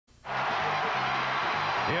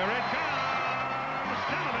Here it comes.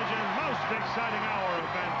 Television's most exciting hour of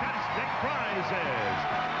fantastic prizes.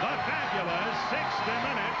 The fabulous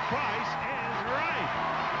 60-minute Price is Right.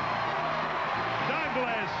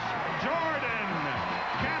 Douglas Jordan,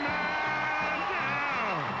 come on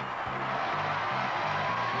down.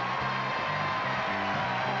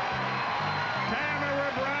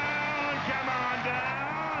 Tamara Brown, come on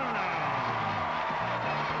down.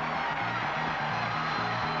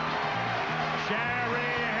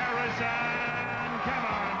 Sherry Harrison, come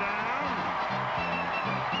on down.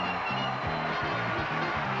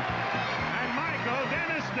 And Michael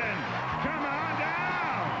Denniston, come on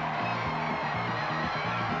down.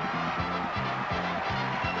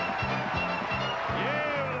 You,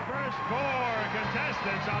 the first 4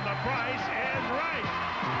 contestants on The Price is Right.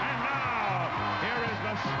 And now, here is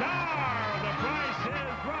the star of The Price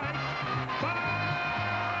is Right, Bob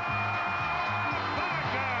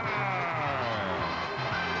Barker.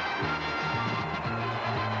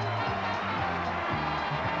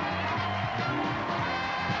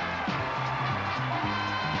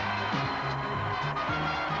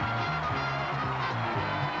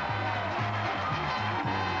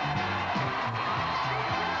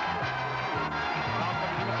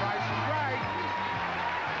 Welcome to The Price is Right.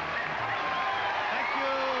 Thank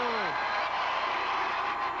you.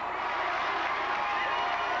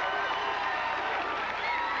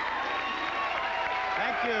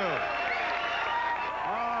 Thank you.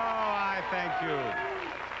 Oh, I thank you.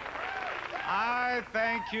 I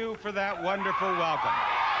thank you for that wonderful welcome.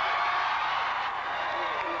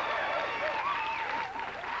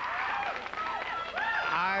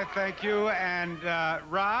 I thank you. And,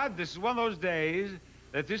 Rod, this is one of those days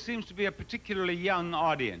that this seems to be a particularly young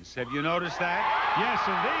audience. Have you noticed that? Yes,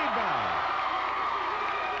 indeed, Bob.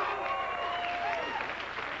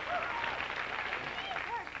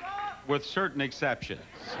 With certain exceptions.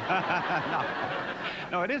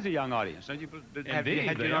 No, it is a young audience. Don't you, had Indeed,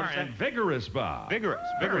 you they are, noticed that? and vigorous, Bob. Vigorous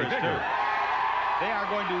Very too. vigorous. They are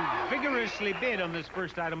going to vigorously bid on this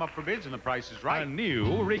first item up for bids, and The Price is Right. A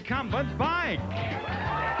new recumbent bike.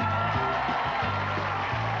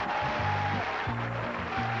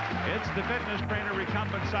 It's the fitness trainer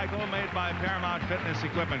recumbent cycle made by Paramount Fitness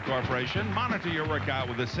Equipment Corporation. Monitor your workout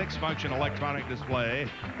with a 6-function electronic display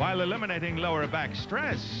while eliminating lower back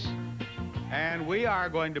stress. And we are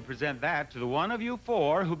going to present that to the one of you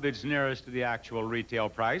 4 who bids nearest to the actual retail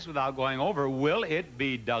price without going over. Will it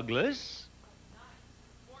be Douglas?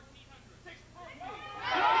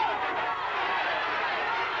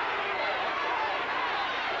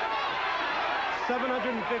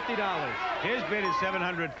 $750. His bid is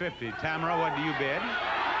 $750. Tamara, what do you bid? $950.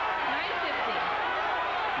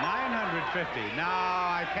 $950. Now,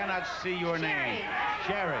 I cannot see your name.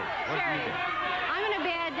 Sherry. What do you bid? I'm going to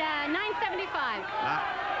bid $975.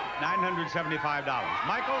 $975.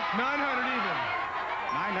 Michael? 900 even.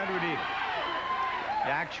 900 even.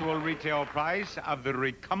 The actual retail price of the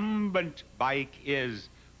recumbent bike is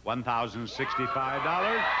 $1,065. You win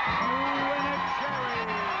it, Sherry.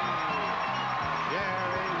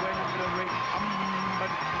 Sherry wins the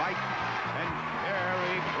recumbent bike, and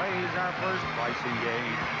Sherry plays our first pricing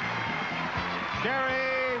game.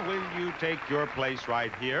 Sherry, will you take your place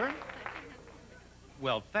right here?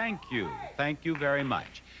 Well, thank you. Thank you very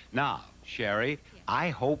much. Now, Sherry, I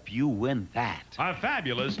hope you win that. A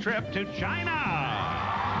fabulous trip to China.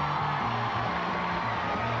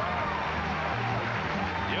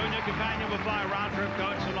 Union Companion will fly round-trip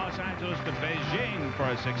coach from Los Angeles to Beijing for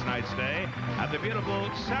a 6-night stay at the beautiful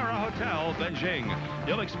Sarah Hotel, Beijing.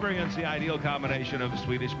 You'll experience the ideal combination of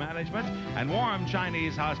Swedish management and warm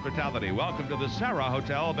Chinese hospitality. Welcome to the Sarah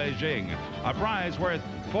Hotel, Beijing. A prize worth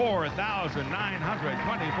 $4,924.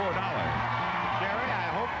 Sherry, I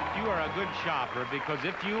hope you are a good shopper, because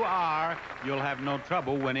if you are, you'll have no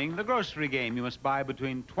trouble winning the grocery game. You must buy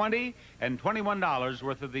between $20 and $21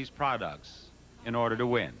 worth of these products in order to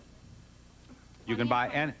win. You can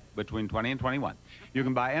buy between 20 and 21. You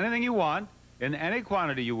can buy anything you want in any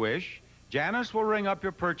quantity you wish. Janice will ring up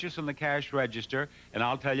your purchase on the cash register, and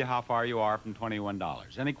I'll tell you how far you are from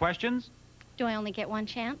 $21. Any questions? Do I only get one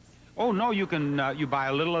chance? Oh, no, you can, you buy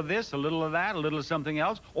a little of this, a little of that, a little of something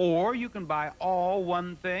else, or you can buy all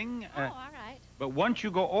one thing. Oh, all right. But once you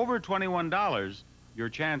go over $21, your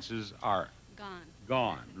chances are Gone.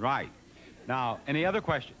 gone. Right. Now, any other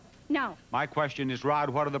questions? No. My question is, Rod,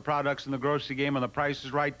 what are the products in the grocery game on The Price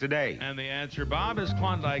is Right today? And the answer, Bob, is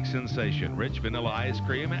Klondike Sensation. Rich vanilla ice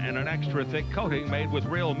cream and an extra thick coating made with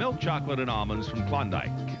real milk chocolate and almonds from Klondike.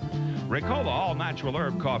 Ricola all-natural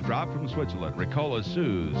herb cough drop from Switzerland. Ricola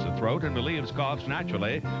soothes the throat and relieves coughs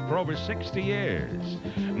naturally for over 60 years.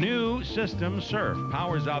 New System Surf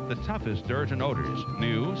powers out the toughest dirt and odors.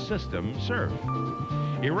 New System Surf.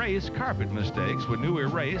 Erase carpet mistakes with new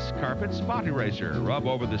Erase Carpet Spot Eraser. Rub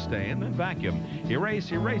over the stain and vacuum.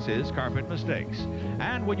 Erase erases carpet mistakes.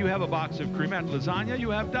 And when you have a box of Cremette lasagna, you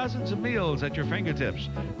have dozens of meals at your fingertips.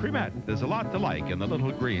 Cremette, there's a lot to like in the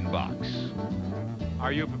little green box.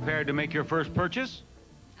 Are you prepared to make your first purchase?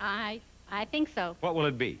 I think so. What will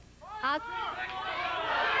it be? I'll...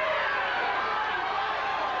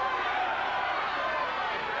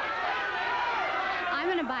 I'm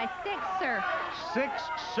going to buy 6 Surf. 6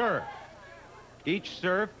 Surf. Each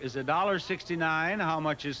Surf is $1.69. How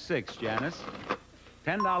much is 6, Janice?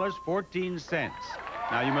 $10.14.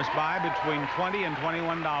 Now, you must buy between $20 and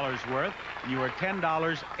 $21 worth. You are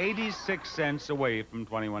 $10.86 away from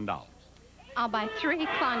 $21. I'll buy 3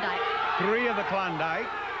 Klondike. 3 of the Klondike.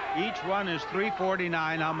 Each one is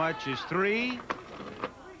 $3.49. How much is 3?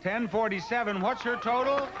 $10.47. What's her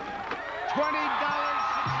total?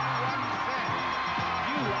 $20.61.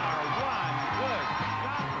 You are one good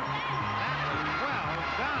shopper. That was well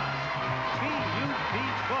done.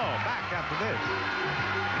 Beautiful. Back after this.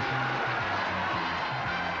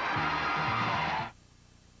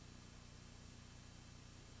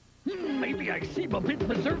 Maybe I seem a bit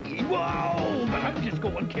berserky. Whoa! But I'm just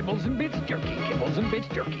going Kibbles and Bits jerky. Kibbles and Bits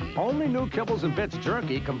jerky. Only new Kibbles and Bits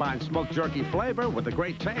jerky combines smoked jerky flavor with the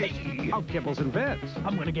great taste of Kibbles and Bits.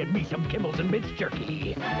 I'm gonna get me some Kibbles and Bits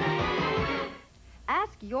jerky.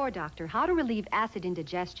 Ask your doctor how to relieve acid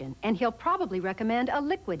indigestion, and he'll probably recommend a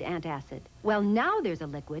liquid antacid. Well, now there's a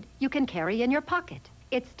liquid you can carry in your pocket.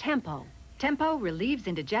 It's Tempo. Tempo relieves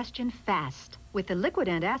indigestion fast with the liquid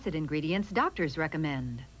antacid ingredients doctors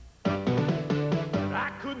recommend.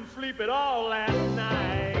 I couldn't sleep at all last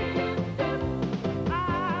night.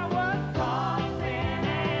 I was tossing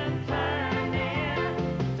and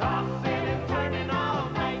turning all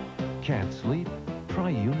night. Can't sleep?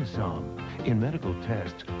 Try Unisom. In medical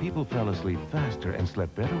tests, people fell asleep faster and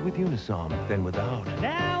slept better with Unisom than without.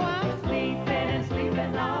 Now I'm sleeping and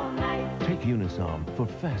sleeping all night. Take Unisom for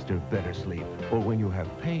faster, better sleep. Or when you have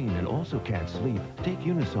pain and also can't sleep, take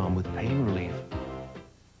Unisom with pain relief.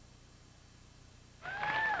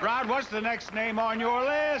 Rod, what's the next name on your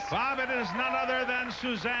list? Bob, it is none other than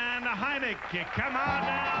Suzanne Hynek. Come on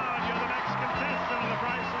down. You're the next contestant of The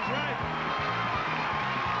Price is Right.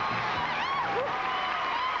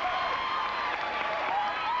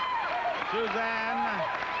 Suzanne,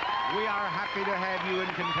 we are happy to have you in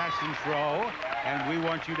contestants row, and we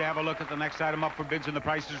want you to have a look at the next item up for bids and The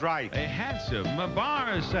Price is Right. A handsome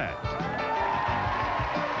bar set.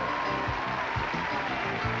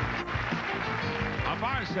 A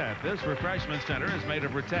bar set. This refreshment center is made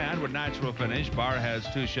of rattan with natural finish. Bar has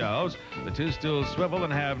 2 shelves. The 2 stools swivel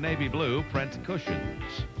and have navy blue print cushions.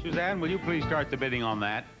 Suzanne, will you please start the bidding on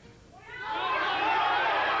that?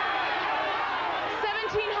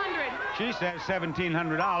 $1,700. She says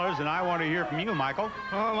 $1,700, and I want to hear from you, Michael.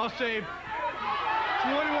 I'll say $2,100.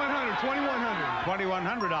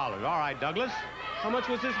 $2,100. All right, Douglas. How much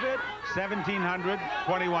was this bid? $1,700,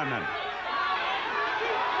 $2,100.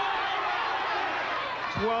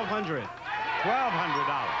 $1,200. $1,200.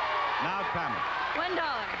 Now, Tamara. $1.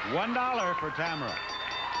 $1 for Tamara.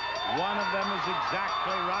 One of them is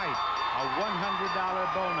exactly right. A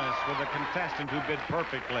 $100 bonus for the contestant who bid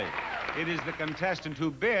perfectly. It is the contestant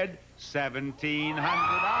who bid $1,700. It is Suzanne.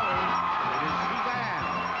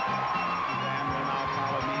 Suzanne will now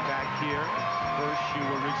follow me back here. First, she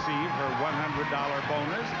will receive her $100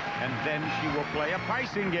 bonus, and then she will play a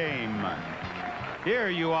pricing game. Here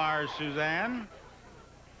you are, Suzanne.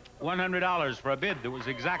 $100 for a bid that was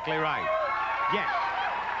exactly right. Yes.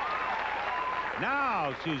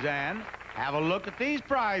 Now, Suzanne, have a look at these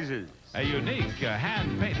prizes. A unique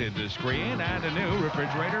hand-painted screen and a new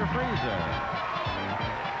refrigerator freezer.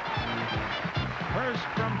 First,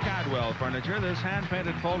 from Cadwell Furniture, this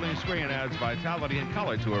hand-painted folding screen adds vitality and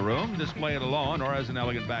color to a room. Display it alone or as an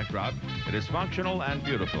elegant backdrop. It is functional and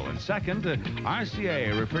beautiful. And second,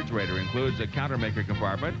 RCA refrigerator includes a countermaker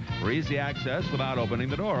compartment for easy access without opening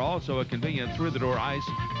the door. Also, a convenient through-the-door ice,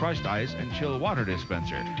 crushed ice, and chill water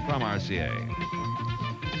dispenser from RCA.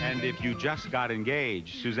 And if you just got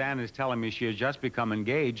engaged, Suzanne is telling me she has just become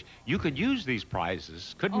engaged, you could use these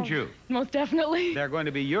prizes, couldn't you? Most definitely. They're going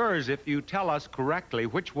to be yours if you tell us correctly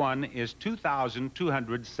which one is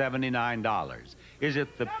 $2,279. Is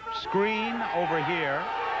it the screen over here,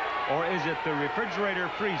 or is it the refrigerator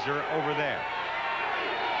freezer over there?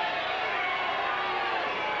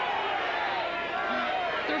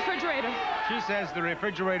 The refrigerator. She says the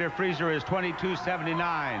refrigerator freezer is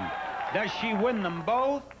 $2,279. Does she win them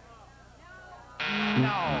both?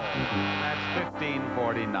 No, that's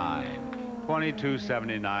 $15.49.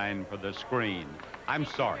 $22.79 for the screen. I'm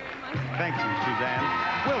sorry. Thank you, Suzanne.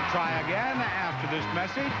 We'll try again after this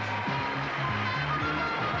message.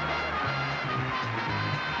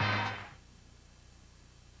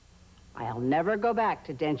 I'll never go back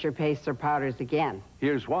to denture pastes or powders again.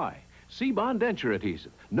 Here's why. C-Bond denture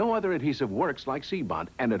adhesive. No other adhesive works like C-Bond,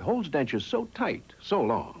 and it holds dentures so tight, so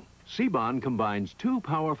long. C-Bond combines two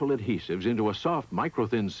powerful adhesives into a soft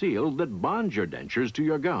micro-thin seal that bonds your dentures to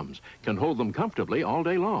your gums, can hold them comfortably all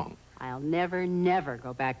day long. I'll never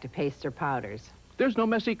go back to pastes or powders. There's no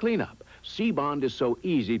messy cleanup. C-Bond is so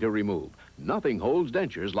easy to remove. Nothing holds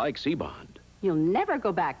dentures like C-Bond. You'll never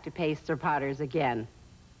go back to pastes or powders again.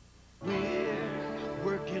 We're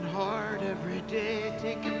working hard every day,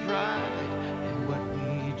 taking pride in what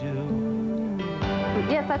we do.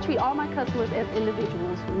 Yes, I treat all my customers as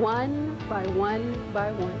individuals, one by one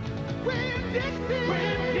by one. Win Dixie,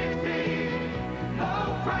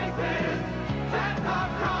 low prices, that's our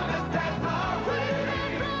promise, that's our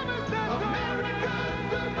win. America's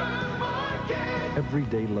supermarket.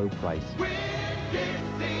 Everyday low price. Win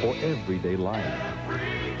Dixie. For everyday life.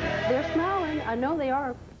 They're smiling. I know they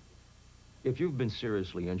are. If you've been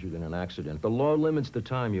seriously injured in an accident, the law limits the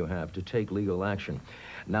time you have to take legal action.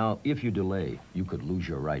 Now, if you delay, you could lose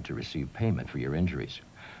your right to receive payment for your injuries.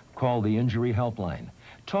 Call the Injury Helpline.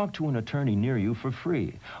 Talk to an attorney near you for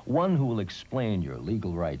free, one who will explain your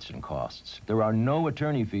legal rights and costs. There are no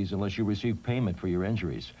attorney fees unless you receive payment for your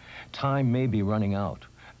injuries. Time may be running out.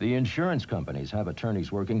 The insurance companies have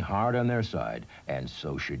attorneys working hard on their side, and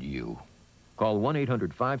so should you. Call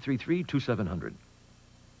 1-800-533-2700.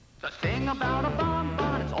 The thing about a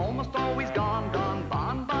bonbon, it's almost always gone.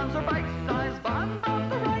 Bonbons are bite-sized, bonbons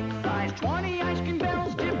the right size. 20 ice cream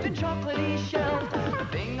barrels dipped in chocolatey shells. The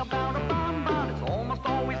thing about a bonbon, it's almost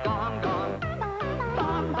always gone.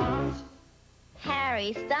 Bonbons.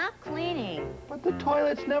 Harry, stop cleaning. But the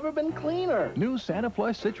toilet's never been cleaner. New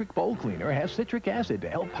Sanaflush Citric Bowl Cleaner has citric acid to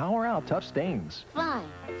help power out tough stains. Fine.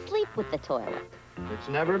 Sleep with the toilet. It's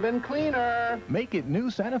never been cleaner. Make it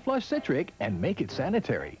new Sanaflush Citric and make it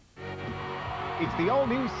sanitary. It's the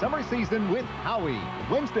all-new summer season with Howie,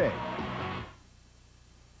 Wednesday.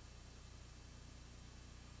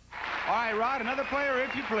 All right, Rod, another player,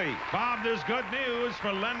 if you please. Bob, there's good news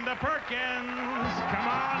for Linda Perkins. Come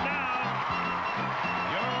on down.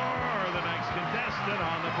 You're the next contestant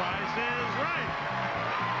on The Price is Right.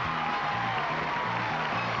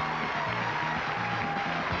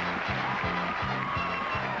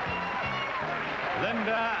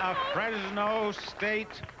 Linda, a Fresno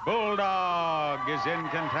State Bulldog, is in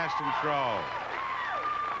contestant's row.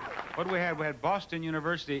 What do we have? We had Boston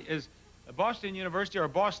University. Is Boston University or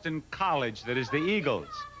Boston College that is the Eagles?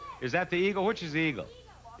 Is that the Eagle? Which is the Eagle?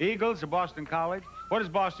 Eagles or Boston College? What is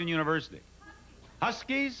Boston University?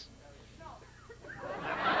 Huskies?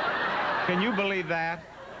 Can you believe that?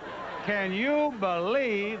 Can you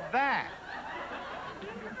believe that?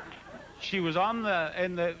 She was on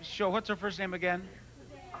in the show. What's her first name again?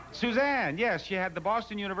 Suzanne. Yes, she had the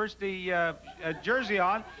Boston University jersey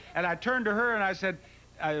on, and I turned to her and I said,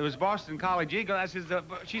 it was Boston College Eagle. I said,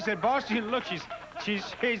 she said, Boston. Look, she's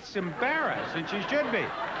embarrassed, and she should be.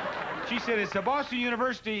 She said, it's the Boston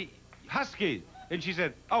University Huskies, and she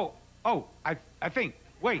said, I think.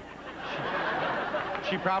 Wait.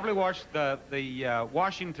 She probably watched the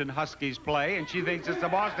Washington Huskies play, and she thinks it's the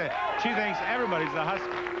Boston. She thinks everybody's the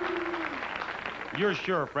Huskies. You're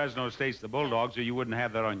sure Fresno State's the Bulldogs, or you wouldn't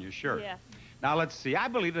have that on your shirt. Yes. Now, let's see. I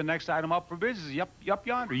believe the next item up for business is yup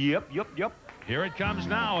yonder. Yup. Here it comes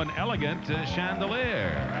now, an elegant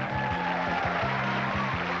chandelier.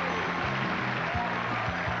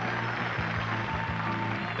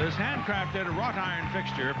 This handcrafted wrought iron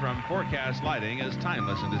fixture from Forecast Lighting is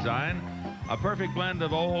timeless in design. A perfect blend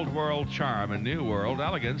of old world charm and new world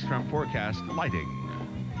elegance from Forecast Lighting.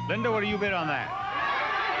 Linda, what do you bid on that?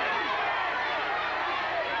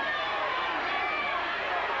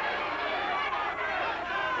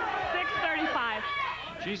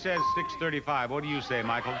 $635. She says $635. What do you say,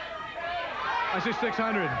 Michael? I say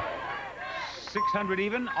 600. 600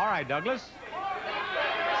 even? All right, Douglas.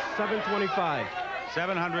 $725.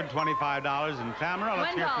 $725. And Tamara,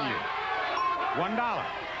 let's hear from you. $1.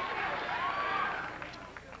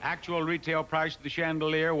 Actual retail price of the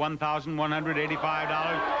chandelier, $1,185. Douglas.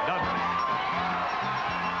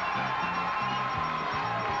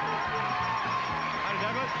 Hi,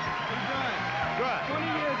 Douglas. Good. 20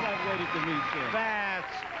 years I've waited to meet you.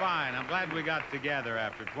 That's fine. I'm glad we got together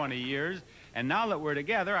after 20 years. And now that we're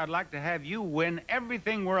together, I'd like to have you win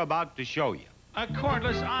everything we're about to show you. A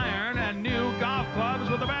cordless iron and new golf clubs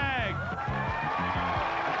with a bag.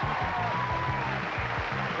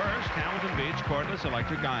 Beach cordless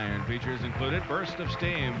electric iron. Features included burst of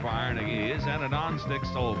steam for ironing ease and a non-stick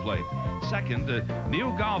sole plate. Second,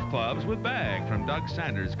 new golf clubs with bag from Doug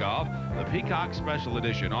Sanders Golf. The Peacock Special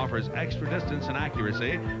Edition offers extra distance and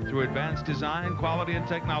accuracy through advanced design, quality, and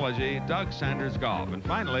technology. Doug Sanders Golf. And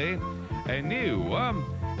finally, a new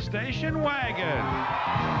station wagon.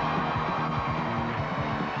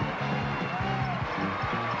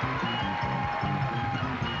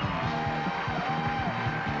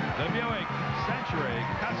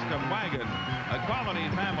 Custom wagon, a quality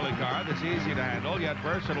family car that's easy to handle, yet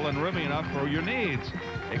versatile and roomy enough for your needs.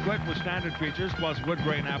 Equipped with standard features plus wood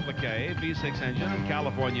grain applique, V6 engine, and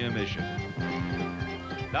California emission.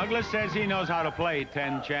 Douglas says he knows how to play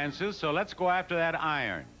 10 chances, so let's go after that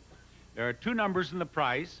iron. There are 2 numbers in the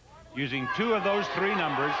price. Using 2 of those 3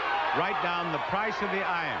 numbers, write down the price of the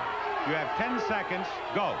iron. You have 10 seconds.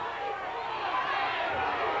 Go.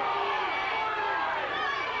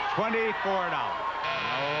 $24.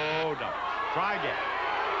 No doubt. Try again.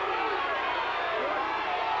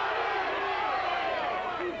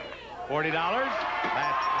 $40.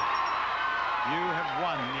 That's it. You have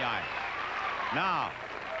won the iron. Now,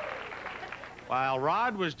 while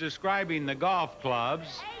Rod was describing the golf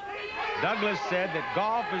clubs, Douglas said that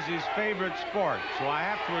golf is his favorite sport, so I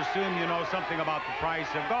have to assume you know something about the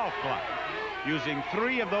price of golf clubs. Using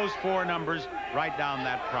 3 of those 4 numbers, write down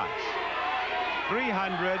that price.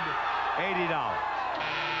 $380.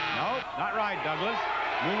 No, not right, Douglas.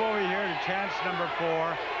 Move over here to chance number 4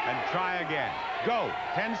 and try again. Go.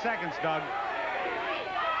 10 seconds, Doug.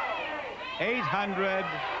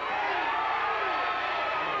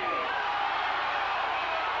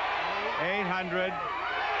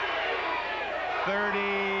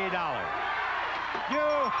 $830.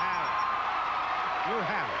 You have it. You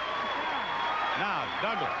have it. Now,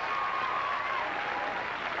 Douglas,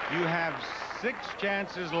 you have 6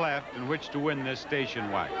 chances left in which to win this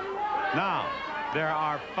station wagon. Now, there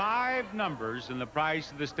are 5 numbers in the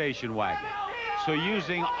price of the station wagon. So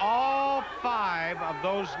using all 5 of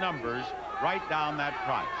those numbers, write down that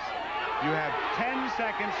price. You have 10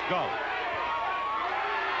 seconds. Go.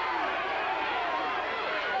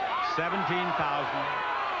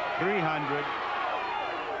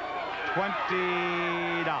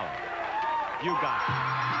 $17,320. You got it. You got it.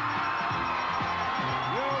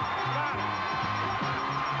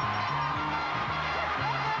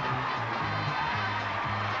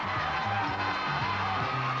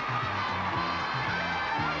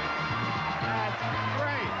 That's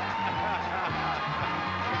great.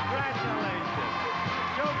 Congratulations.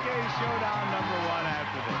 Showcase Showdown number 1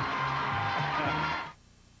 after this.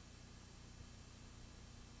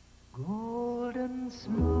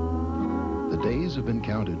 The days have been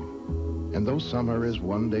counted, and though summer is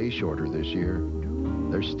 1 day shorter this year,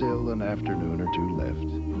 there's still an afternoon or 2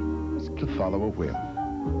 left to follow a whim,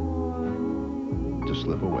 to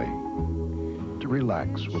slip away, to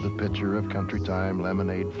relax with a pitcher of Country Time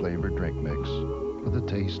lemonade-flavored drink mix with a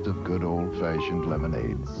taste of good old-fashioned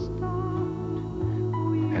lemonade.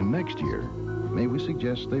 And next year, may we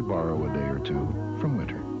suggest they borrow a day or 2 from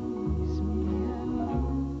winter.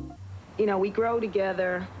 You know, we grow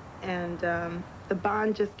together, and the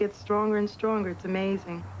bond just gets stronger and stronger. It's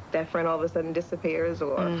amazing. That friend all of a sudden disappears,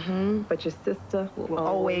 or... But your sister will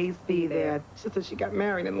always be there. It's just that she got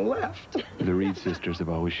married and left. The Reed sisters have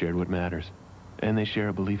always shared what matters, and they share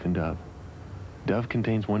a belief in Dove. Dove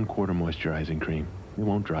contains 1/4 moisturizing cream. It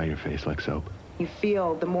won't dry your face like soap. You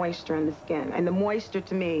feel the moisture in the skin, and the moisture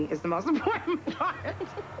to me is the most important part.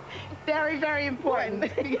 Very, very important,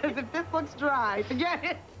 because if this looks dry, forget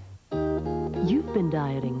it. You've been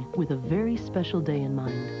dieting with a very special day in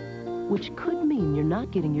mind, which could mean you're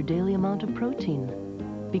not getting your daily amount of protein,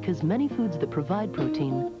 because many foods that provide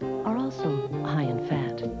protein are also high in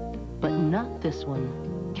fat. But not this one.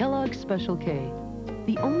 Kellogg's Special K,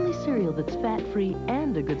 the only cereal that's fat-free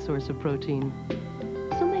and a good source of protein.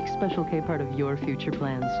 So make Special K part of your future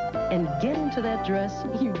plans and get into that dress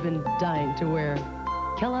you've been dying to wear.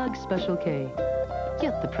 Kellogg's Special K.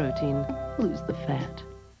 Get the protein, lose the fat.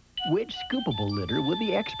 Which scoopable litter would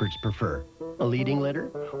the experts prefer? A leading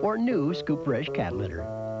litter or new Scoop Fresh cat litter?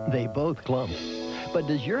 They both clump. But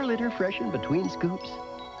does your litter freshen between scoops?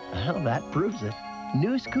 Well, that proves it.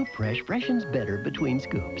 New Scoop Fresh freshens better between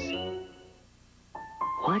scoops.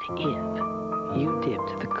 What if you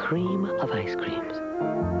dipped the cream of ice creams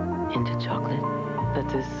into chocolate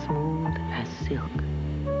that's as smooth as silk?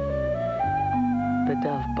 The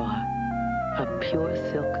Dove Bar, a pure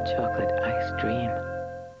silk chocolate ice dream.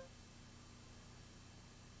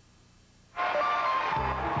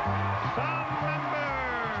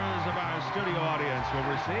 Will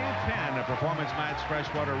receive 10 performance match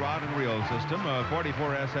freshwater rod and reel system, a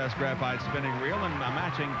 44 SS graphite spinning reel, and a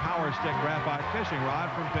matching Power Stick graphite fishing rod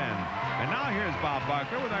from Penn. And now here's Bob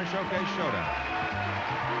Barker with our Showcase Showdown.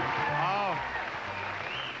 Oh,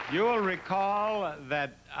 you will recall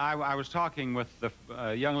that I was talking with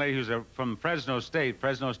the young lady who's from Fresno State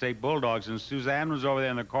Bulldogs, and Suzanne was over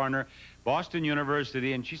there in the corner, Boston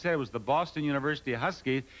University, and she said it was the Boston University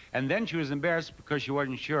Huskies, and then she was embarrassed because she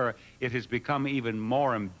wasn't sure. It has become even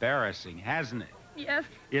more embarrassing, hasn't it? Yes.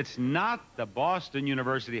 It's not the Boston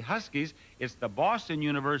University Huskies, it's the Boston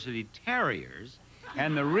University Terriers,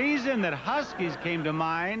 and the reason that Huskies came to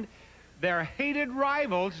mind, their hated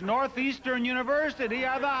rivals, Northeastern University,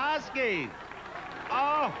 are the Huskies.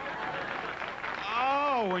 Oh,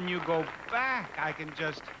 when you go back, I can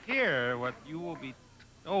just hear what you will be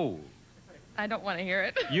told. I don't want to hear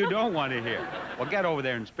it. You don't want to hear. Well, get over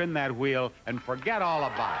there and spin that wheel and forget all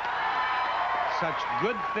about it. Such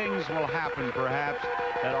good things will happen, perhaps,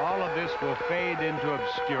 that all of this will fade into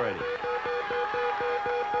obscurity.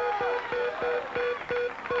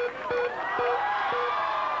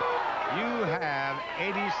 You have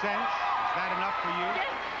 80 cents. Is that enough for you? Yes.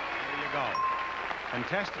 There you go.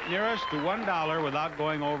 Contestant nearest to $1 without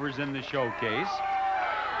going overs in the showcase.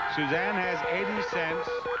 Suzanne has 80 cents.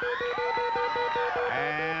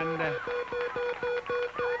 And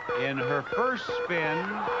in her first spin,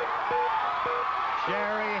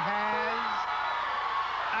 Sherry has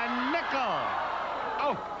a nickel.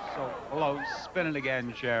 Oh, so close. Spin it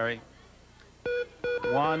again, Sherry.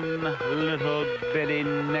 One little bitty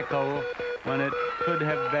nickel when it could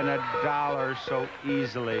have been $1 so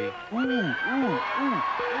easily. Ooh, ooh, ooh,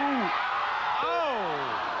 ooh. Oh!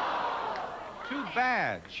 Too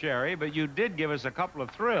bad, Sherry, but you did give us a couple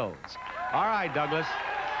of thrills. All right, Douglas.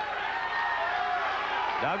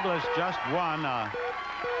 Douglas just won a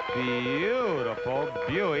beautiful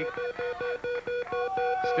Buick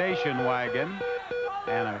station wagon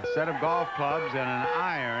and a set of golf clubs and an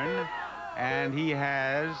iron, and he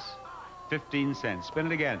has 15 cents. Spin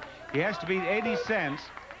it again. He has to beat 80 cents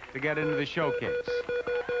to get into the showcase.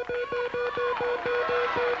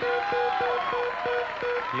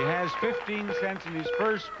 He has 15 cents in his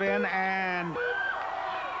first spin and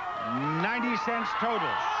 90 cents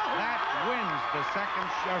total. That wins the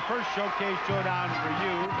first showcase showdown for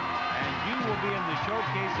you, and you will be in the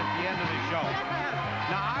showcase at the end of the show.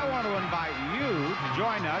 Now, I want to invite you to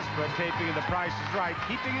join us for a taping of The Price is Right,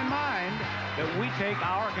 keeping in mind that we take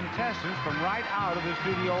our contestants from right out of the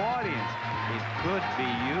studio audience. It could be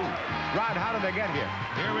you. Rod, how do they get here?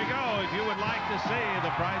 Here we go. If you would like to see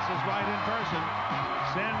The Price is Right in person,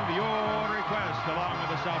 send your request along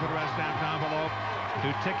with a self-addressed stamped envelope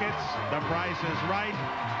to Tickets, The Price is Right,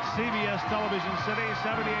 CBS Television City,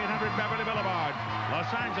 7800 Beverly Boulevard, Los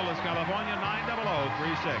Angeles, California,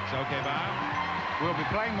 90036. Okay, Bob? We'll be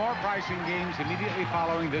playing more pricing games immediately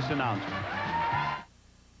following this announcement.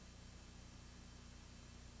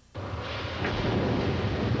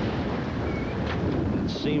 It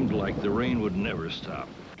seemed like the rain would never stop.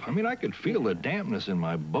 I mean, I could feel the dampness in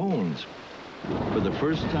my bones. For the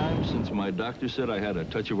first time since my doctor said I had a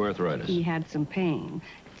touch of arthritis. He had some pain,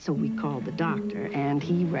 so we called the doctor, and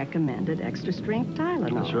he recommended extra-strength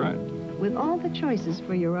Tylenol. That's right. With all the choices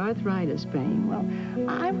for your arthritis pain, well,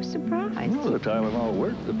 I was surprised. Well, the Tylenol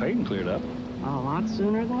worked. The pain cleared up. A lot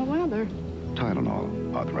sooner than the weather.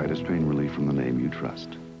 Tylenol, arthritis pain relief from the name you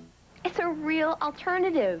trust. It's a real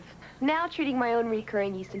alternative. Now treating my own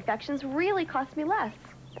recurring yeast infections really costs me less.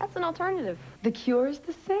 That's an alternative. The cure is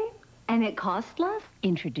the same? And it costs less?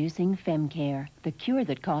 Introducing FemCare, the cure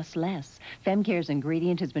that costs less. FemCare's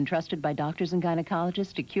ingredient has been trusted by doctors and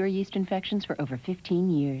gynecologists to cure yeast infections for over 15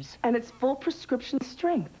 years. And it's full prescription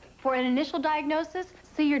strength. For an initial diagnosis,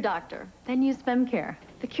 see your doctor. Then use FemCare.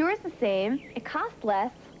 The cure is the same. It costs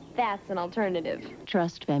less. That's an alternative.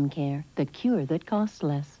 Trust FemCare, the cure that costs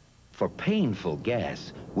less. For painful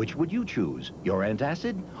gas, which would you choose? Your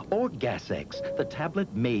antacid or Gas-X, the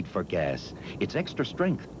tablet made for gas? It's extra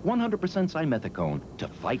strength, 100% simethicone to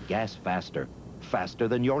fight gas faster. Faster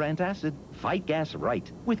than your antacid. Fight gas right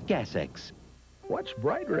with Gas-X. What's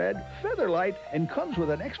bright red, feather light, and comes with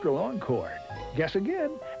an extra long cord? Guess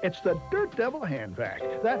again, it's the Dirt Devil Hand Vac.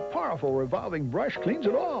 That powerful revolving brush cleans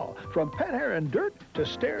it all, from pet hair and dirt to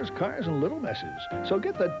stairs, cars, and little messes. So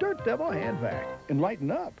get the Dirt Devil Hand Vac and lighten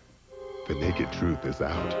up. The naked truth is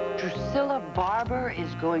out. Drusilla Barber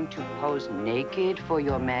is going to pose naked for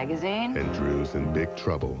your magazine? And Drew's in big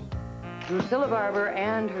trouble. Drusilla Barber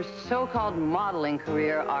and her so-called modeling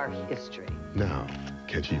career are history. Now,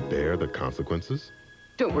 can she bear the consequences?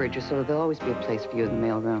 Don't worry, Drusilla. There'll always be a place for you in the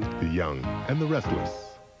mailroom. The young and the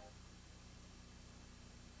restless.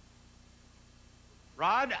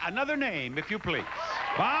 Rod, another name, if you please.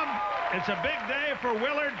 Bob, it's a big day for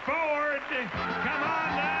Willard Ford. Come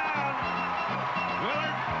on down.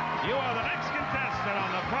 Willard, you are the next contestant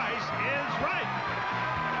on The Price is Right.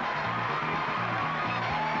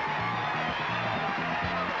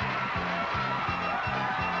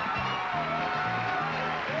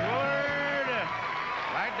 Willard,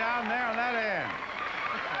 right down there on that end.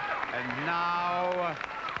 And now,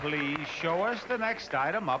 please show us the next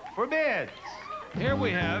item up for bids. Here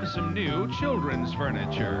we have some new children's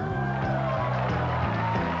furniture.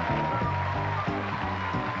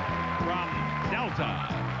 From Delta.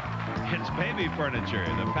 It's baby furniture.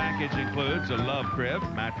 The package includes a love crib,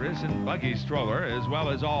 mattress, and buggy stroller, as well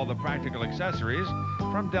as all the practical accessories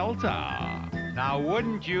from Delta. Now,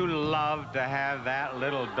 wouldn't you love to have that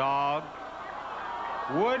little dog?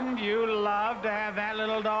 Wouldn't you love to have that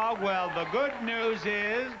little dog? Well, the good news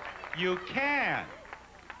is you can.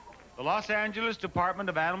 The Los Angeles Department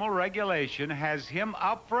of Animal Regulation has him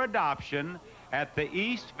up for adoption at the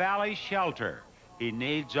East Valley Shelter. He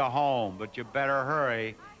needs a home, but you better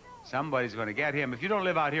hurry. Somebody's going to get him. If you don't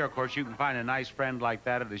live out here, of course, you can find a nice friend like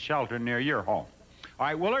that at the shelter near your home. All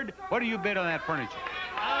right, Willard, what do you bid on that furniture?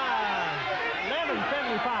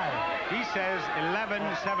 $11.75. He says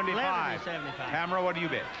 $11.75. $11.75. Tamara, what do you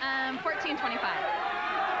bid? $14.25.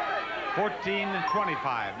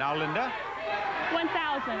 $14.25. Now, Linda?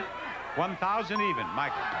 $1,000. 1,000 even.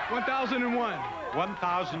 Michael? 1,001.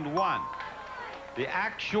 1,001. The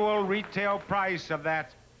actual retail price of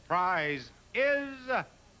that prize is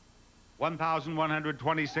 $1,126. The winner is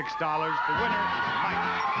Michael.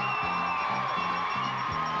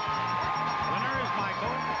 Winner is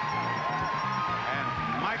Michael. And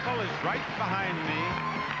Michael is right behind me,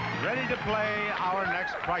 ready to play our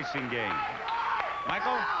next pricing game.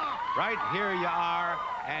 Michael, right here you are.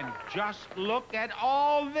 And just look at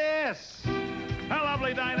all this. A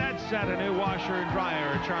lovely dinette set, a new washer and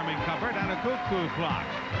dryer, a charming cupboard, and a cuckoo clock.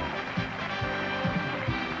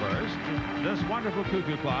 First, this wonderful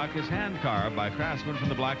cuckoo clock is hand-carved by craftsmen from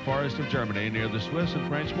the Black Forest of Germany near the Swiss and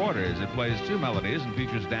French borders. It plays 2 melodies and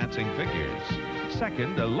features dancing figures.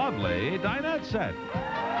 Second, a lovely dinette set.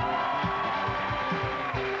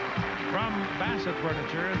 From Bassett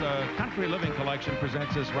Furniture, the Country Living Collection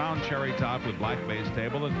presents this round cherry top with black base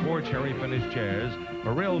table and 4 cherry finished chairs.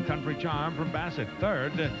 A real country charm from Bassett.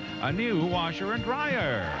 Third, a new washer and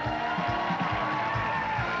dryer.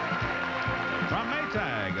 From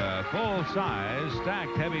Maytag, a full-size,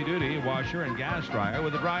 stacked heavy-duty washer and gas dryer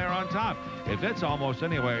with a dryer on top. It fits almost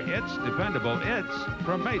anywhere. It's dependable. It's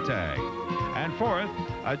from Maytag. And fourth,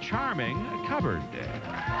 a charming cupboard.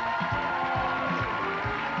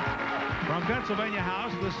 From Pennsylvania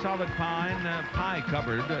House, this solid pine pie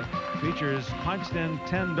cupboard features punched-in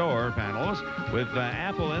 10-door panels with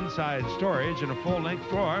ample inside storage and a full-length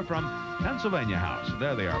drawer from Pennsylvania House.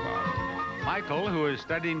 There they are, Bob. Michael, who is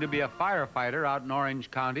studying to be a firefighter out in Orange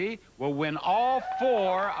County, will win all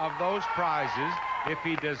 4 of those prizes if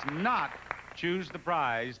he does not choose the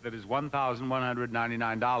prize that is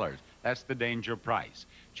 $1,199. That's the danger price.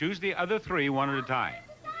 Choose the other 3 one at a time.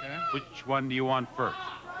 Okay. Which one do you want first?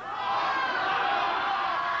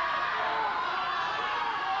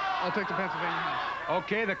 I'll take the Pennsylvania House.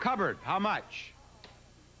 Okay, the cupboard. How much?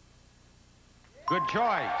 Good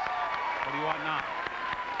choice. What do you want now?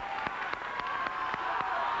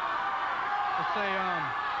 Let's say,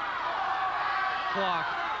 clock.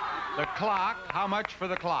 The clock. How much for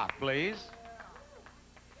the clock, please?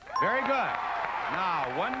 Very good.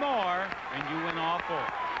 Now, one more, and you win all 4.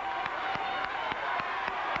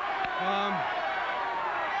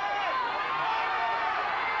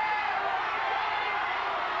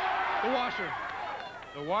 The washer.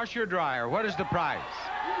 The washer dryer. What is the price?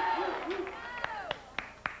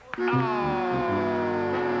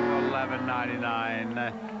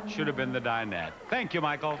 $11.99. Should have been the dinette. Thank you,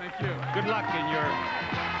 Michael. Thank you. Good luck in your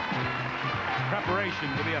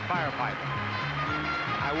preparation to be a firefighter.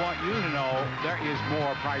 I want you to know there is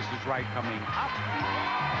more Price is Right coming up.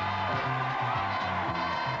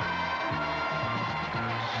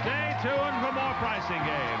 Stay tuned for more pricing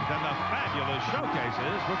games and the fabulous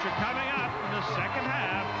showcases which are coming up in the second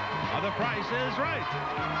half of The Price is Right.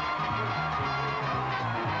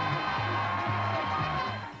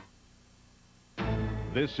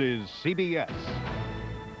 This is CBS.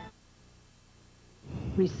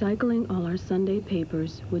 Recycling all our Sunday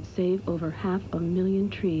papers would save over 500,000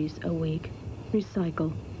 trees a week.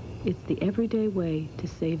 Recycle. It's the everyday way to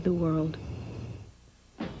save the world.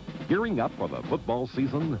 Gearing up for the football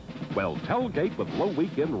season? Well, tailgate with low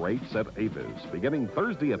weekend rates at Avis, beginning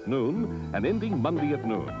Thursday at noon and ending Monday at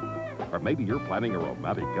noon. Or maybe you're planning a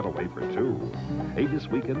romantic getaway for two. Avis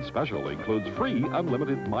Weekend Special includes free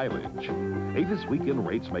unlimited mileage. Avis Weekend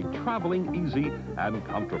rates make traveling easy and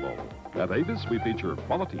comfortable. At Avis, we feature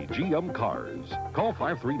quality GM cars. Call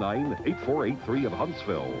 539-8483 in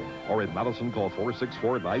Huntsville. Or in Madison, call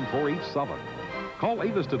 464-9487. Call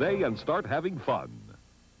Avis today and start having fun.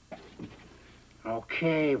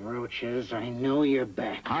 Okay, Roaches, I know you're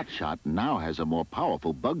back. Hot Shot now has a more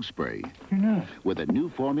powerful bug spray. You're not. With a new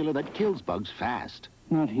formula that kills bugs fast.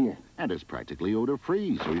 Not here. And it's practically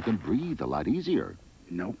odor-free, so you can breathe a lot easier.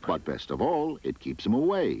 Nope. But best of all, it keeps them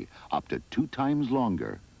away, up to 2 times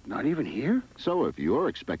longer. Not even here? So if you're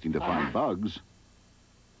expecting to find bugs,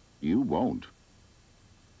 you won't.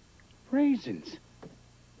 Raisins.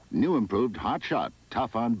 New improved Hot Shot.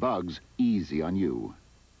 Tough on bugs, easy on you.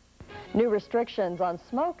 New restrictions on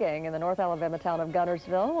smoking in the North Alabama town of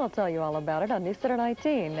Guntersville. We'll tell you all about it on News Center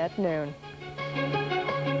 19 at noon.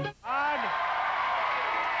 Odd,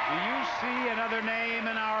 do you see another name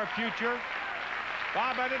in our future?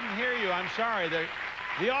 Bob, I didn't hear you. I'm sorry.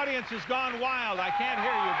 The audience has gone wild. I can't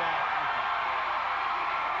hear you, Bob.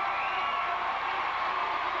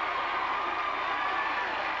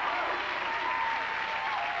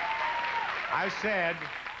 I said,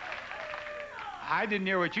 I didn't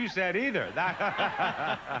hear what you said either.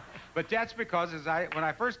 But that's because when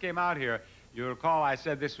I first came out here, you recall I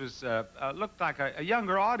said this was looked like a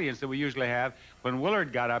younger audience than we usually have. When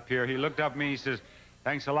Willard got up here, he looked up at me and he says,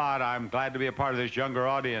 "Thanks a lot. I'm glad to be a part of this younger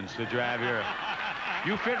audience that you have here."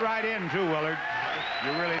 You fit right in, too, Willard.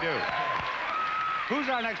 You really do. Who's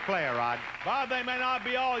our next player, Rod? Bob, they may not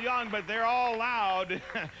be all young, but they're all loud.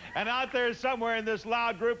 And out there somewhere in this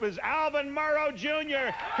loud group is Alvin Murrow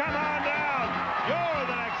Jr. Come on down. You're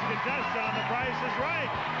the next contestant on The Price is Right.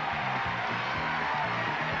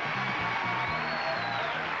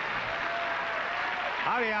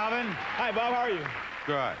 Howdy, Alvin. Hi, Bob. How are you?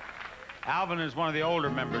 Good. Alvin is one of the older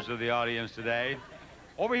members of the audience today.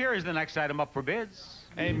 Over here is the next item up for bids.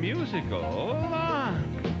 A musical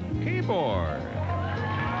keyboard.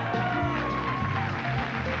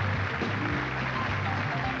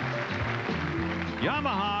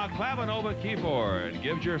 Yamaha Clavinova keyboard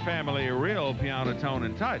gives your family real piano tone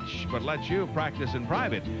and touch, but lets you practice in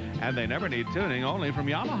private. And they never need tuning, only from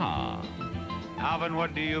Yamaha. Alvin,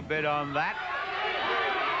 what do you bid on that?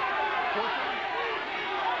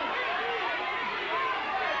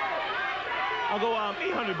 I'll go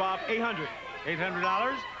 800, Bob. 800.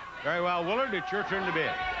 $800? Very well, Willard, it's your turn to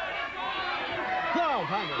bid.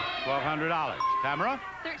 $1,200. $1,200. Tamara?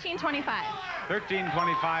 $1,325.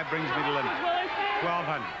 $1,325 brings me to limit.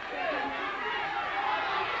 $1,200.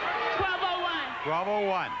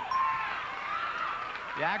 $1,201.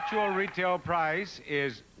 The actual retail price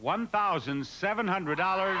is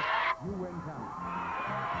 $1,700. You win, Tamara.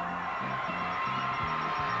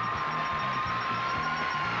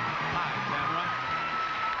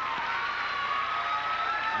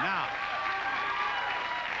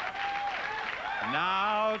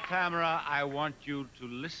 Now, Tamara, I want you to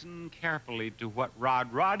listen carefully to what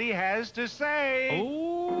Rod Roddy has to say.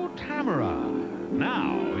 Oh, Tamara,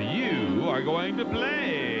 now you are going to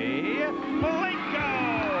play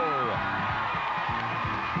Plinko!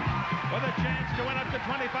 With a chance to win up to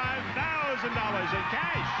 $25,000 in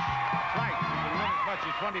cash. Right, you can win as much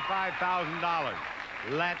as $25,000.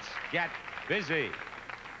 Let's get busy.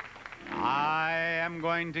 I am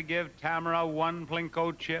going to give Tamara 1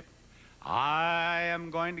 Plinko chip. I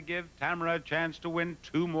am going to give Tamara a chance to win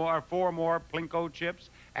 4 more Plinko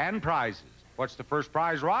chips and prizes. What's the first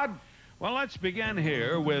prize, Rod? Well, let's begin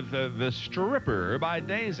here with the Stripper by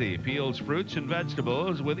Daisy. Peels fruits and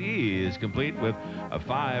vegetables with ease, complete with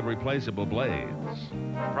 5 replaceable blades.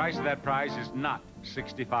 The price of that prize is not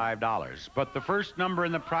 $65, but the first number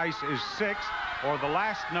in the price is 6, or the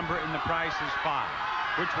last number in the price is 5.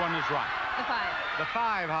 Which one is right? The 5. The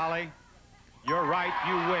 5, Holly. You're right,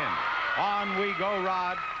 you win. On we go,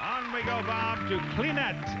 Rod. On we go, Bob, to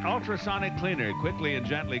Cleanette Ultrasonic Cleaner. Quickly and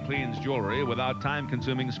gently cleans jewelry without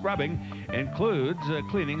time-consuming scrubbing. Includes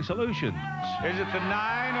cleaning solutions. Is it the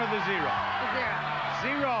 9 or the 0?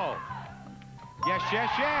 The 0. 0. Yes,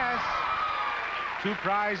 yes, yes. 2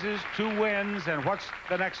 prizes, 2 wins, and what's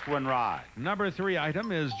the next one, Rod? Number 3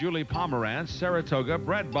 item is Julie Pomerantz Saratoga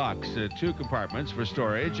Bread Box. 2 compartments for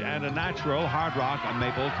storage and a natural hard rock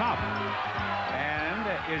maple top.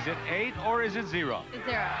 Is it 8 or is it 0? The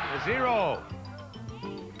 0. The 0.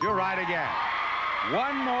 You're right again.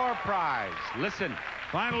 1 more prize. Listen.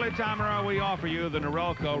 Finally, Tamara, we offer you the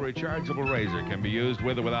Norelco rechargeable razor. Can be used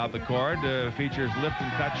with or without the cord. Features lift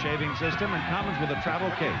and cut shaving system and comes with a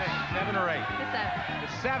travel case. 7 or 8? The 7. The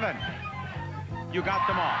 7. You got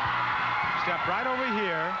them all. Step right over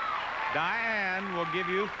here. Diane will give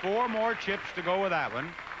you 4 more chips to go with that one.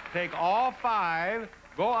 Take all 5,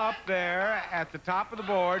 go up there at the top of the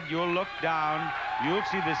board. You'll look down. You'll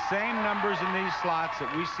see the same numbers in these slots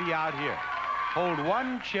that we see out here. Hold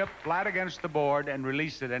 1 chip flat against the board and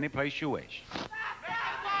release it any place you wish.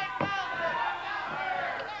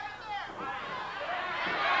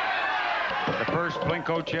 The first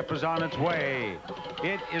Plinko chip is on its way.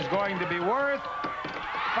 It is going to be worth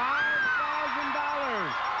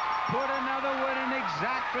 $5,000. Put another one in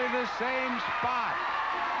exactly the same spot.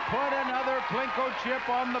 Put another Plinko chip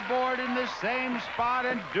on the board in the same spot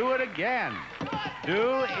and do it again.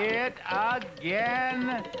 Do it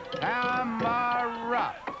again.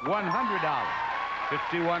 Tamara. $100.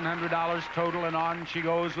 $5,100 total, and on she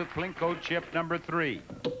goes with Plinko chip number 3.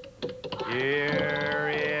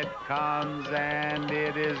 Here it comes, and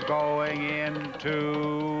it is going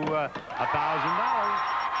into $1,000.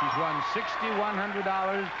 She's won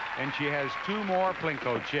 $6,100, and she has 2 more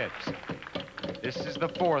Plinko chips. This is the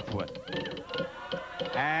 4th one.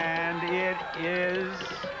 And it is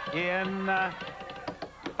in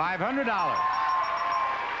 $500.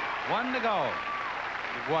 1 to go.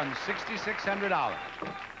 You've won $6,600.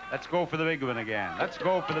 Let's go for the big one again. Let's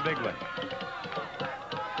go for the big one.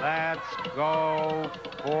 Let's go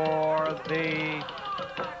for the,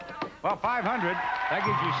 well, 500. That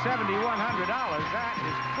gives you $7,100. That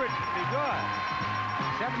is pretty good.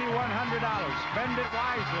 $7,100. Spend it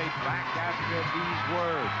wisely. Back after these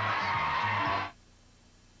words.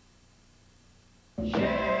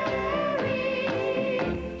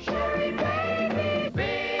 Sherry, baby,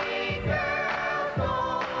 big girls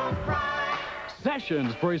don't cry.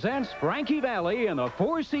 Sessions presents Frankie Valli and the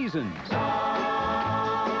Four Seasons.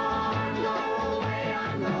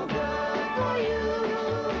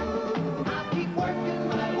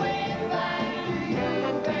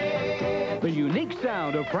 The unique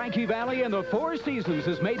sound of Frankie Valli and the Four Seasons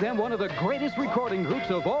has made them one of the greatest recording groups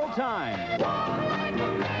of all time.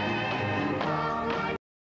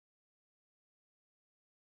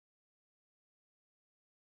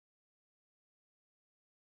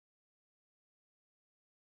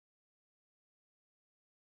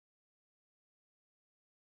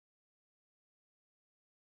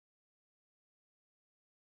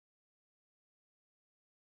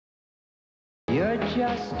 You're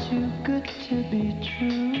just too good to be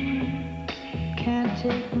true. Can't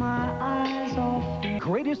take my eyes off you.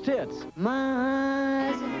 Greatest hits. My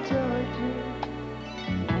eyes adored you.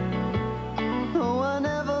 Though I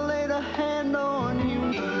never laid a hand on you.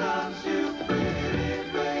 Love's too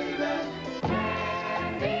pretty, baby.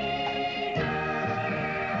 Candy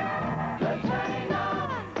girl. Let's hang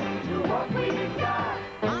on to what we got.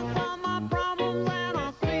 I saw my problems and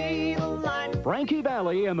I see the light. Frankie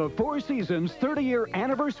Valli and the Four Seasons 30-year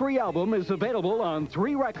anniversary album is available on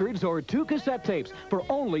 3 records or 2 cassette tapes for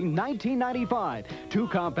only $19.95. 2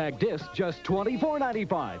 compact discs, just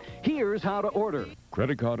 $24.95. Here's how to order.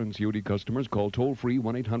 Credit card and COD customers call toll-free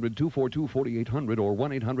 1-800-242-4800 or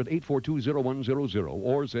 1-800-842-0100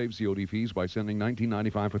 or save COD fees by sending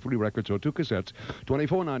 $19.95 for 3 records or 2 cassettes,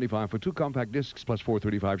 $24.95 for 2 compact discs plus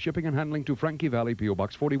 $4.35 shipping and handling to Frankie Valli, P.O.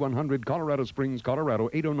 Box 4100, Colorado Springs, Colorado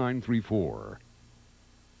 80934.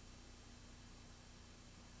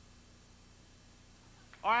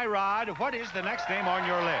 All right, Rod, what is the next name on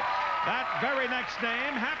your list? That very next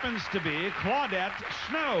name happens to be Claudette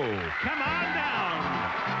Snow. Come on down.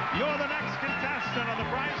 You're the next contestant on The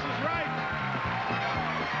Price is Right.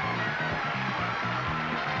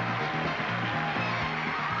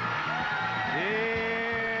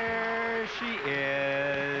 Here she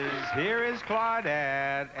is. Here is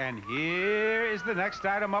Claudette, and here is the next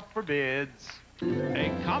item up for bids.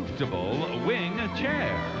 A comfortable wing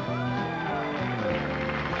chair.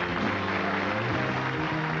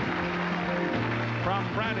 From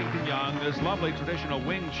Bradington Young, this lovely traditional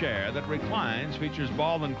wing chair that reclines features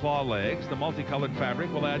ball and claw legs. The multicolored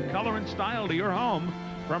fabric will add color and style to your home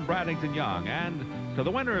from Bradington Young. And to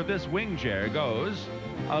the winner of this wing chair goes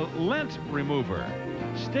a lint remover.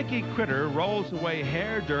 Sticky Critter rolls away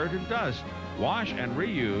hair, dirt, and dust. Wash and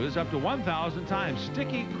reuse up to 1,000 times.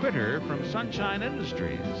 Sticky Critter from Sunshine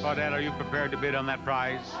Industries. Claudette, are you prepared to bid on that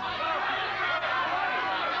prize?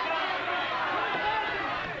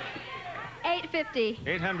 $850.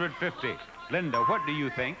 $850. Linda, what do you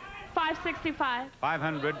think? $565.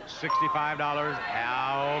 $565.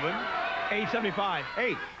 Alvin? $875.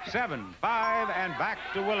 $875, and back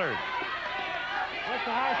to Willard. What's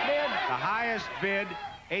the highest bid? The highest bid,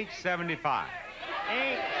 $875.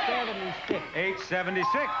 $876.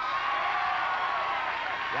 $876.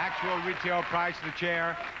 The actual retail price of the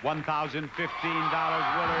chair, $1,015. Willard,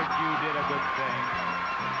 you did a good thing.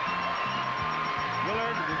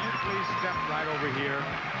 Willard, would you please step right over here?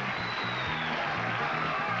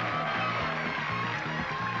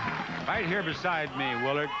 Right here beside me,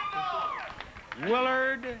 Willard.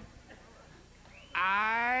 Willard,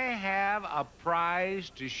 I have a prize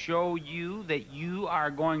to show you that you are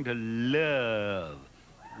going to love.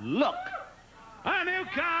 Look, a new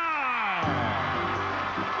car!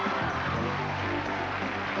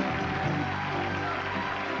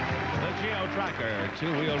 The Geo Tracker,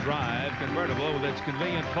 two-wheel drive, convertible with its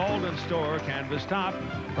convenient fold and store canvas top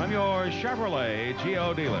from your Chevrolet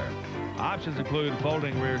Geo dealer. Options include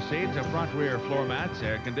folding rear seats, a front rear floor mats,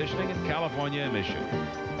 air conditioning, and California emission.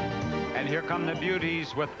 And here come the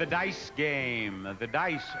beauties with the dice game. The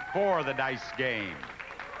dice for the dice game.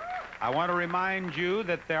 I want to remind you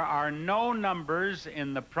that there are no numbers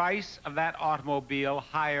in the price of that automobile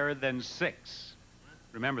higher than 6.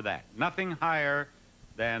 Remember that. Nothing higher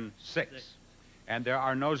than 6. And there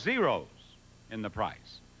are no zeros in the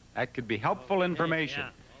price. That could be helpful information.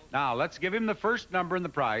 Now, let's give him the first number in the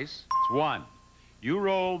price. It's 1. You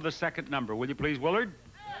roll the second number, will you please, Willard?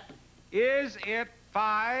 Is it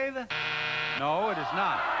 5? No, it is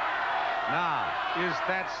not. Now, is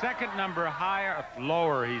that second number higher or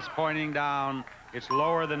lower? He's pointing down. It's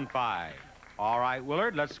lower than 5. All right,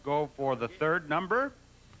 Willard, let's go for the third number.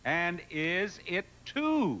 And is it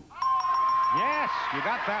 2? Yes, you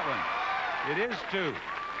got that one. It is 2.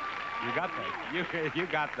 You got that. You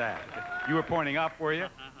got that. You were pointing up, were you?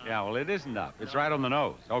 Yeah, well, it isn't up. It's right on the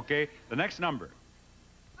nose. Okay, the next number.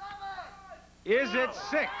 Is it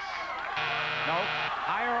 6? No,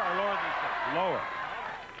 higher or lower than 6? Lower.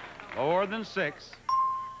 Lower than 6.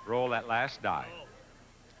 Roll that last die.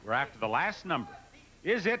 We're after the last number.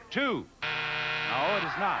 Is it 2? No, it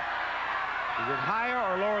is not. Is it higher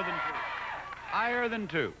or lower than 2? Higher than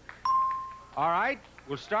 2. All right,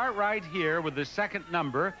 we'll start right here with the second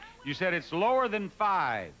number. You said it's lower than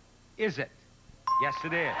 5. Is it? Yes,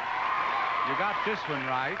 it is. You got this one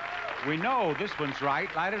right. We know this one's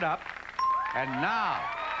right. Light it up. And now,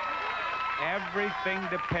 everything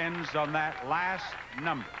depends on that last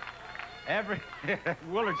number.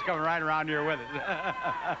 Willard's coming right around here with it.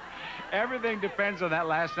 Everything depends on that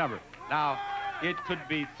last number. Now, it could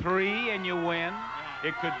be 3 and you win.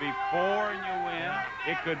 It could be 4 and you win.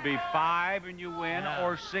 It could be 5 and you win,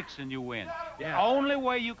 or 6 and you win. The only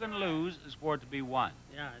way you can lose is for it to be 1.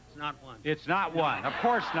 Yeah, it's not 1. It's not 1. Of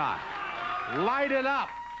course not. Light it up.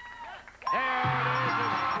 There it is.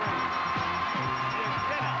 You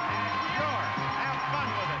did it. Sure. Have fun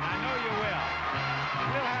with it. I know you will.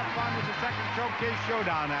 We'll have fun with the second showcase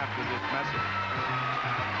showdown after this message.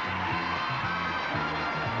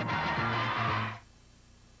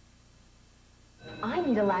 I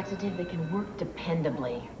need a laxative that can work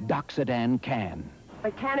dependably. Doxadan can.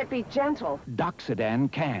 But can it be gentle?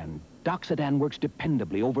 Doxadan can. Doxadan works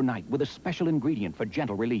dependably overnight with a special ingredient for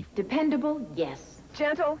gentle relief. Dependable, yes.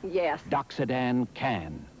 Gentle, yes. Doxadan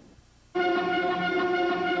can.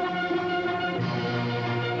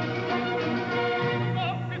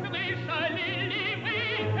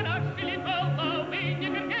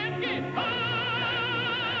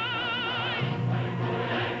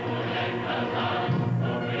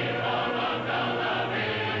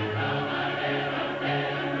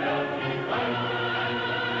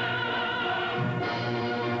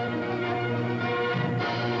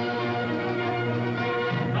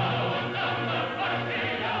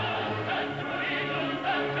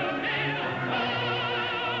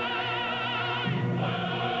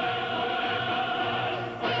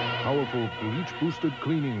 Powerful bleach-boosted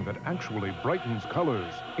cleaning that actually brightens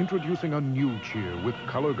colors. Introducing a new cheer with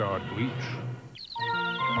Color Guard bleach.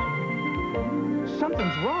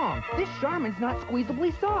 Something's wrong. This Charmin's not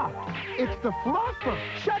squeezably soft. It's the fluffer.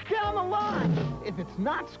 Shut down the line. If it's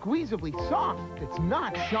not squeezably soft, it's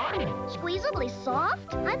not Charmin. Squeezably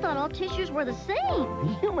soft? I thought all tissues were the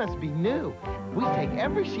same. You must be new. We take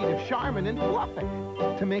every sheet of Charmin and fluff it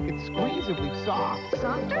to make it squeezably soft.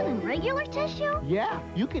 Softer than regular tissue? Yeah,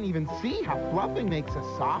 you can even see how fluffing makes us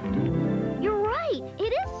softer. You're right.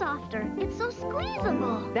 It is softer. It's so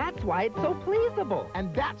squeezable. That's why it's so pleasable.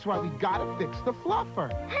 And that's why we gotta fix the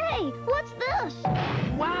fluffer. Hey, what's this?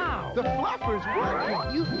 Wow! The fluffer's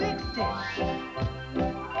working. You fixed it.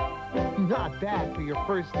 Not bad for your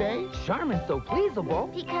first day. Charmin's so pleasable.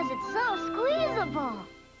 Because it's so squeezable.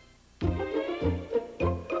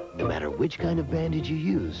 No matter which kind of bandage you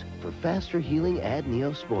use, for faster healing, add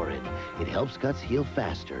Neosporin. It helps cuts heal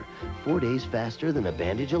faster, 4 days faster than a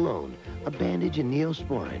bandage alone. A bandage and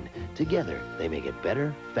Neosporin. Together, they make it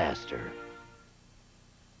better, faster.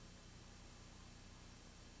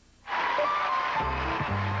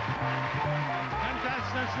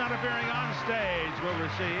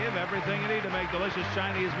 save everything you need to make delicious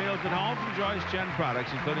Chinese meals at home from Joyce Chen products,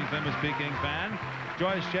 including famous Peking Fan,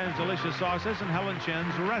 Joyce Chen's delicious sauces, and Helen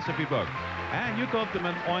Chen's recipe book. And Eucalyptus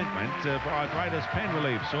ointment for arthritis pain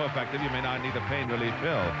relief. So effective you may not need a pain relief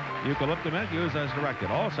pill. Eucalyptus used as directed.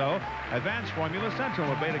 Also, Advanced Formula Centrum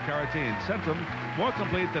with beta-carotene. Centrum, more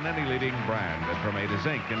complete than any leading brand. And from A to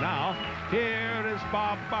Zinc. And now, here is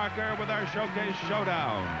Bob Barker with our Showcase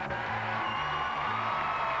Showdown.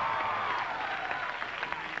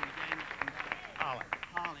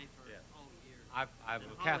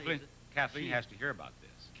 Kathleen has to hear about this.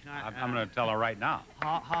 I'm going to tell her right now.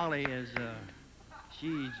 Holly is,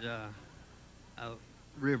 she's a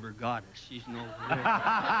river goddess. She's no river.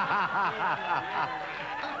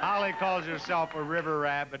 Holly calls herself a river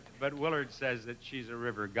rat, but Willard says that she's a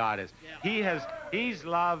river goddess. Yeah. He's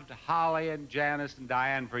loved Holly and Janice and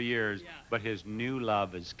Diane for years, but his new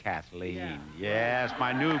love is Kathleen. Yeah. Yes,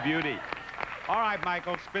 my new beauty. All right,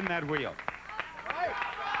 Michael, spin that wheel.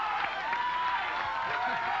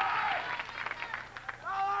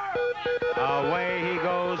 Away he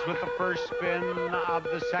goes with the first spin of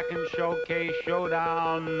the second Showcase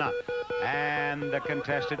Showdown. And the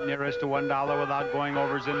contestant nearest to $1 without going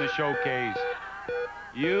over is in the showcase.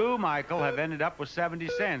 You, Michael, have ended up with 70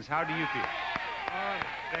 cents. How do you feel?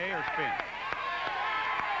 Stay or spin?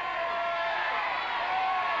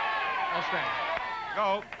 I'll spin.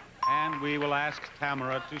 Go. And we will ask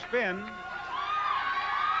Tamara to spin.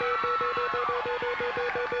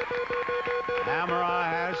 Tamara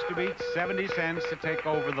has to beat 70 cents to take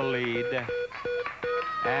over the lead.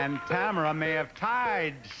 And Tamara may have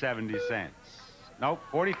tied 70 cents. Nope,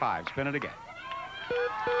 45. Spin it again.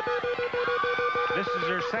 This is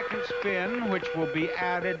her second spin, which will be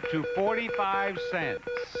added to 45 cents.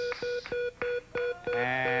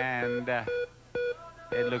 And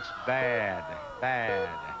it looks bad, bad.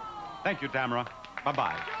 Thank you, Tamara.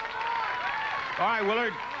 Bye-bye. All right,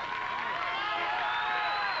 Willard.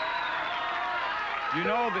 You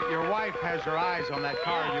know that your wife has her eyes on that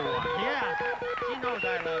car you want. Yeah, she knows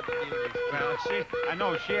I love to do this. Well, I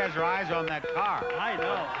know she has her eyes on that car. I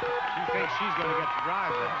know. She thinks she's going to get to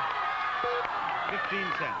drive that. 15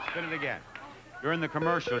 cents. Spin it again. During the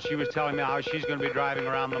commercial, she was telling me how she's going to be driving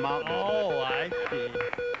around the mountains. Oh, I see.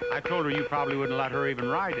 I told her you probably wouldn't let her even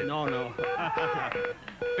ride it. No, no.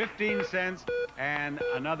 15 cents and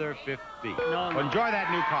another 50. No, well, no. enjoy that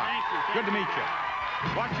new car. Thank you. Good to meet you.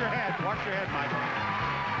 Watch your head, Michael.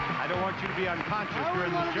 I don't want you to be unconscious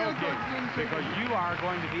during the showcase because you are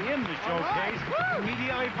going to be in the showcase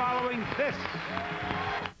immediately following this.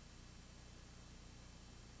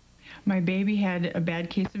 My baby had a bad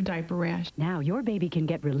case of diaper rash. Now your baby can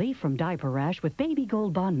get relief from diaper rash with Baby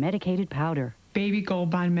Gold Bond medicated powder. Baby Gold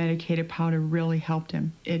Bond medicated powder really helped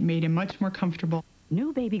him. It made him much more comfortable.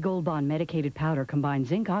 New Baby Gold Bond medicated powder combines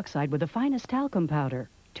zinc oxide with the finest talcum powder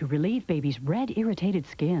to relieve baby's red, irritated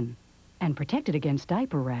skin and protect it against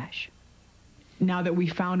diaper rash. Now that we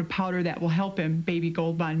found a powder that will help him, Baby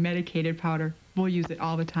Gold Bond medicated powder, we'll use it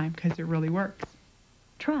all the time because it really works.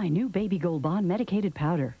 Try new Baby Gold Bond medicated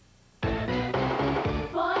powder. Boy,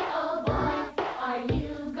 oh boy, are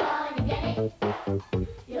you gonna get it?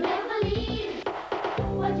 You'll never believe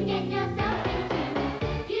what you get yourself into.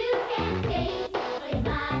 You can't skate, so you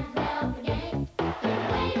might as well forget it.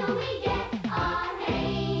 Wait till we get our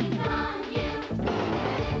hands on you.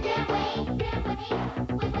 Can't wait, can't wait,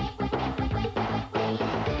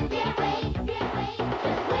 can't wait.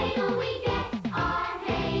 Just wait till we get our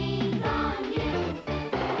hands on you.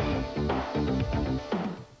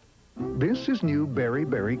 This is new Berry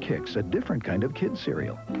Berry Kicks, a different kind of kid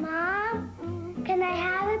cereal. Mom, can I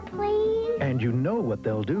have it, please? And you know what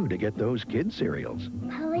they'll do to get those kid cereals.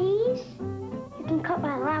 Please? You can cut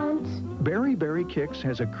my allowance. Berry Berry Kicks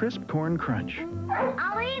has a crisp corn crunch,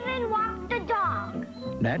 I'll even walk the dog.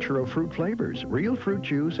 natural fruit flavors, real fruit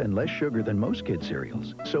juice, and less sugar than most kid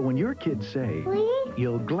cereals. So when your kids say, Please?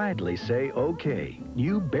 you'll gladly say, okay.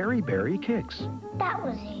 New Berry Berry Kicks. That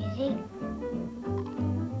was easy.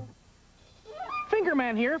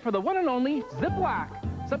 Fingerman here for the one and only Ziploc.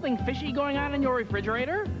 Something fishy going on in your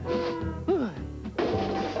refrigerator?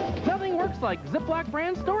 Nothing works like Ziploc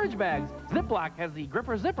brand storage bags. Ziploc has the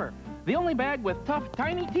Gripper Zipper, the only bag with tough,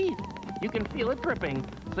 tiny teeth. You can feel it dripping,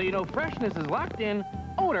 so you know freshness is locked in,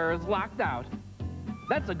 odor is locked out.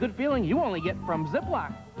 That's a good feeling you only get from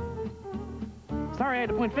Ziploc. Sorry I had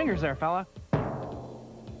to point fingers there, fella.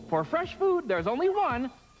 For fresh food, there's only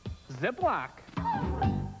one, Ziploc.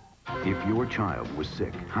 If your child was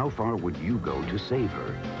sick, how far would you go to save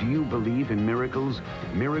her? Do you believe in miracles?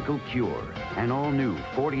 Miracle Cure, an all-new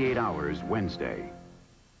 48 Hours Wednesday.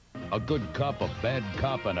 A good cop, a bad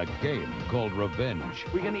cop, and a game called revenge.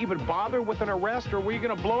 We gonna even bother with an arrest, or are we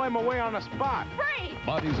gonna blow him away on the spot? Free!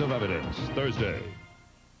 Bodies of Evidence, Thursday.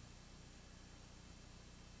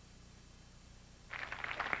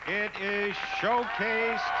 It is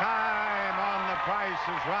showcase time on The Price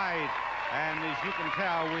is Right. And as you can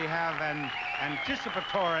tell, we have an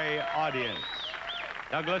anticipatory audience.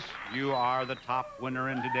 Douglas, you are the top winner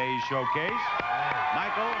in today's showcase.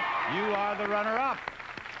 Michael, you are the runner-up.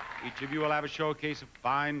 Each of you will have a showcase of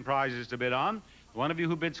fine prizes to bid on. One of you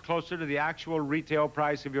who bids closer to the actual retail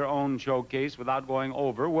price of your own showcase without going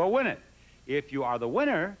over will win it. If you are the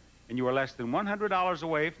winner, and you are less than $100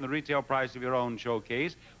 away from the retail price of your own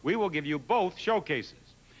showcase, we will give you both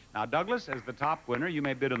showcases. Now, Douglas, as the top winner, you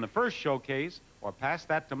may bid on the first showcase or pass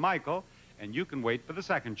that to Michael, and you can wait for the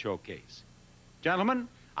second showcase. Gentlemen,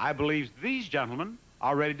 I believe these gentlemen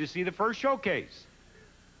are ready to see the first showcase.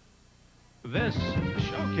 This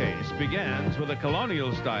showcase begins with a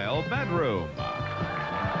colonial-style bedroom.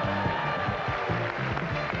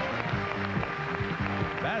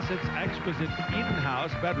 Bassett's exquisite Eden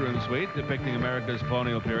House bedroom suite depicting America's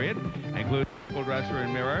colonial period includes a full dresser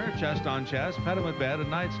and mirror, chest on chest, pediment bed,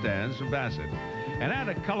 and nightstands from Bassett. And add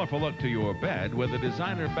a colorful look to your bed with a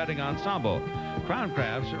designer bedding ensemble. Crown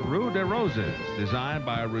Crafts Rue de Roses, designed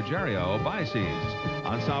by Ruggiero Bices.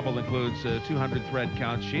 Ensemble includes 200 thread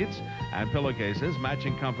count sheets and pillowcases,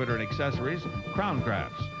 matching comforter and accessories, Crown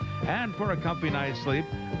Crafts. And for a comfy night's sleep,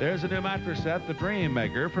 there's a new mattress set, the Dream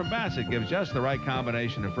Maker from Bassett. Gives just the right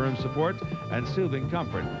combination of firm support and soothing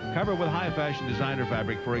comfort. Covered with high-fashion designer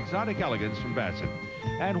fabric for exotic elegance from Bassett.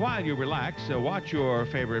 And while you relax, watch your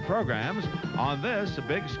favorite programs on this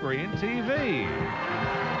big screen TV.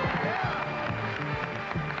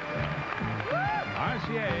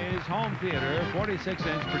 RCA's home theater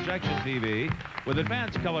 46-inch projection TV with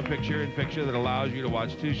advanced color picture and fixture that allows you to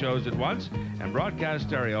watch 2 shows at once and broadcast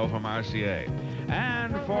stereo from RCA.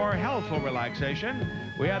 And for healthful relaxation,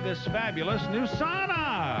 we have this fabulous new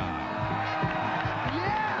sauna.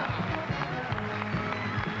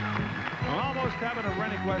 From Almost Heaven of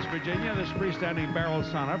Rennick, West Virginia, this freestanding barrel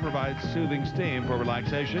sauna provides soothing steam for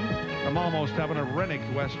relaxation from Almost Heaven of Rennick,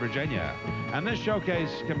 West Virginia. And this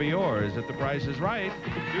showcase can be yours if the price is right.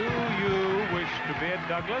 Do you wish to bid,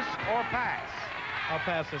 Douglas, or pass? I'll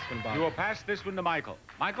pass this one, Bob. You will pass this one to Michael.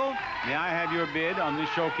 Michael, may I have your bid on this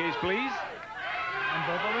showcase, please? On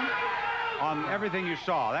both of them? On everything you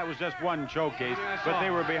saw. That was just one showcase, but they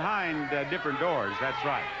were behind different doors. That's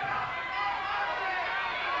right.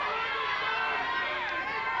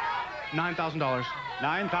 $9,000.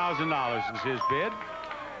 $9,000 is his bid.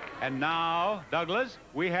 And now, Douglas,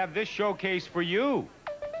 we have this showcase for you.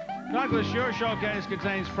 Douglas, your showcase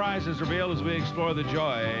contains prizes revealed as we explore the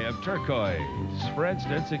joy of turquoise. For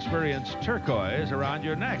instance, experience turquoise around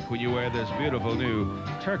your neck when you wear this beautiful new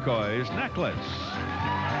turquoise necklace.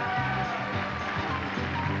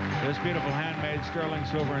 This beautiful handmade sterling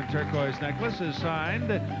silver and turquoise necklace is signed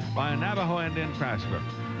by a Navajo Indian craftsman.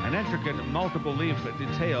 An intricate multiple leaf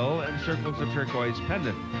detail encircles the turquoise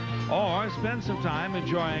pendant. Or spend some time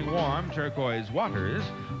enjoying warm turquoise waters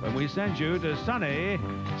when we send you to sunny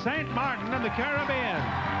St. Martin in the Caribbean.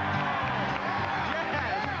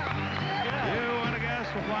 You and a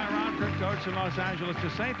guest will fly around trip coach from Los Angeles to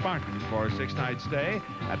St. Martin for a 6-night stay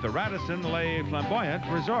at the Radisson Le Flamboyant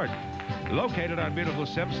Resort. Located on beautiful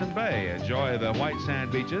Simpson Bay, enjoy the white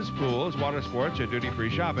sand beaches, pools, water sports, and duty-free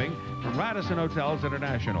shopping from Radisson Hotels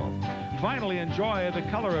International. Finally, enjoy the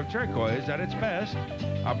color of turquoise at its best,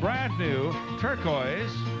 a brand new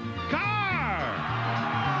turquoise car!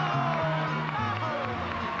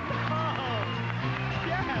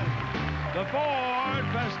 The Ford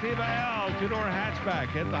Festiva L 2-door hatchback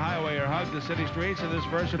hit the highway or hug the city streets in this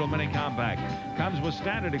versatile mini compact. Comes with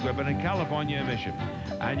standard equipment and California emission.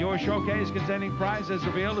 And your showcase containing prizes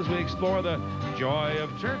revealed as we explore the joy of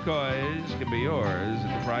turquoise can be yours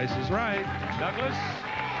if the price is right. Douglas,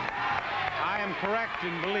 I am correct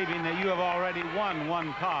in believing that you have already won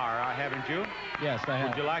one car, haven't you? Yes, I have.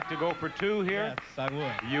 Would you like to go for 2 here? Yes, I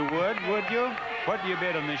would. You would you? What do you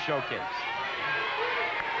bid on this showcase?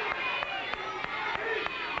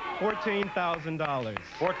 $14,000. $14,000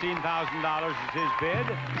 is his bid.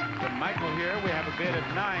 From Michael here, we have a bid of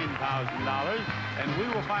 $9,000. And we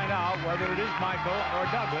will find out whether it is Michael or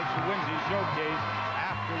Douglas who wins his showcase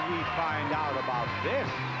after we find out about this.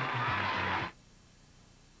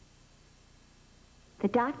 The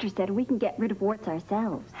doctor said we can get rid of warts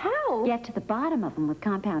ourselves. How? Get to the bottom of them with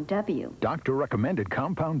Compound W. Doctor recommended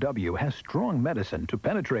Compound W has strong medicine to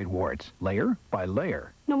penetrate warts, layer by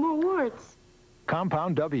layer. No more warts.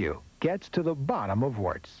 Compound W gets to the bottom of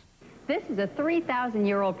warts. This is a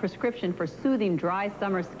 3,000-year-old prescription for soothing dry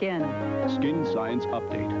summer skin. Skin Science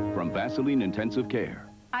Update from Vaseline Intensive Care.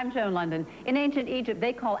 I'm Joan London. In ancient Egypt,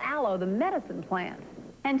 they call aloe the medicine plant.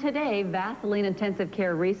 And today, Vaseline Intensive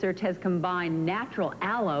Care research has combined natural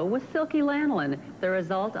aloe with silky lanolin. The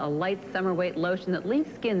result, a light summer weight lotion that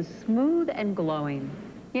leaves skin smooth and glowing.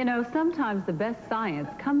 You know, sometimes the best science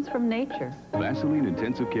comes from nature. Vaseline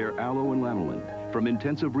Intensive Care Aloe and Lanolin. From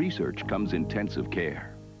intensive research comes intensive care.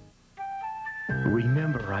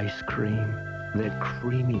 Remember ice cream? That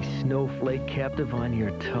creamy snowflake captive on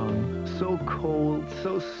your tongue. So cold,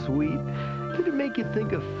 so sweet. Did it make you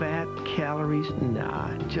think of fat, calories?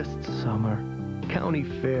 Nah, just summer. County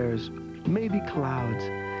fairs, maybe clouds.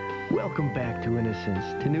 Welcome back to innocence,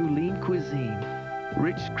 to new lean cuisine.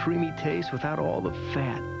 Rich, creamy taste without all the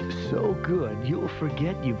fat. So good, you'll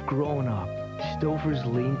forget you've grown up. Stouffer's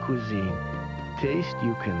Lean Cuisine. Taste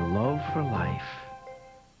you can love for life.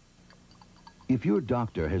 If your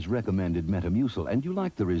doctor has recommended Metamucil and you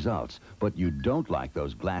like the results, but you don't like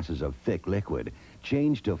those glasses of thick liquid,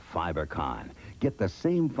 change to FiberCon. Get the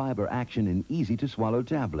same fiber action in easy-to-swallow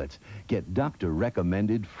tablets. Get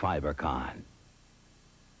doctor-recommended FiberCon.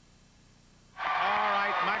 All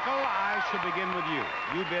right, Michael, I shall begin with you.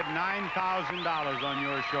 You bid $9,000 on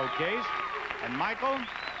your showcase. And, Michael,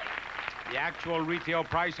 the actual retail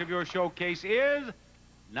price of your showcase is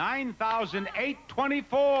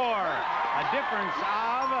 $9,824. A difference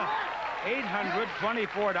of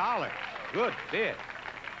 $824. Good bid.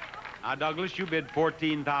 Now, Douglas, you bid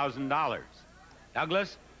 $14,000.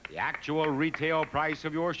 Douglas, the actual retail price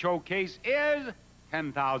of your showcase is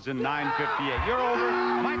 $10,958. You're over.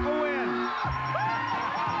 Michael wins.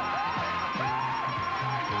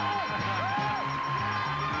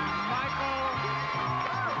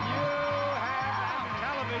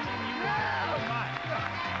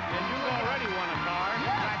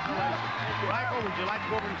 Would you like to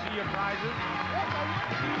go over and see your prizes?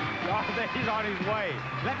 Oh, he's on his way.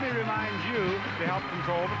 Let me remind you to help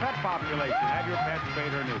control the pet population. Have your pets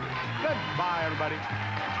spayed or neutered. Goodbye, everybody.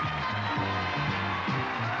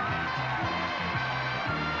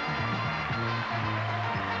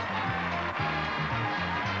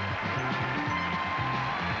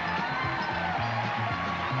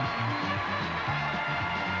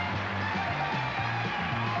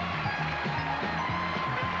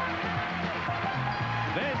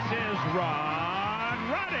 Ron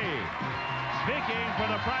Ruddy. Speaking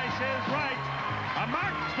for The Price is Right, a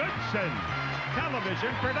Mark Goodson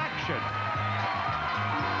television production.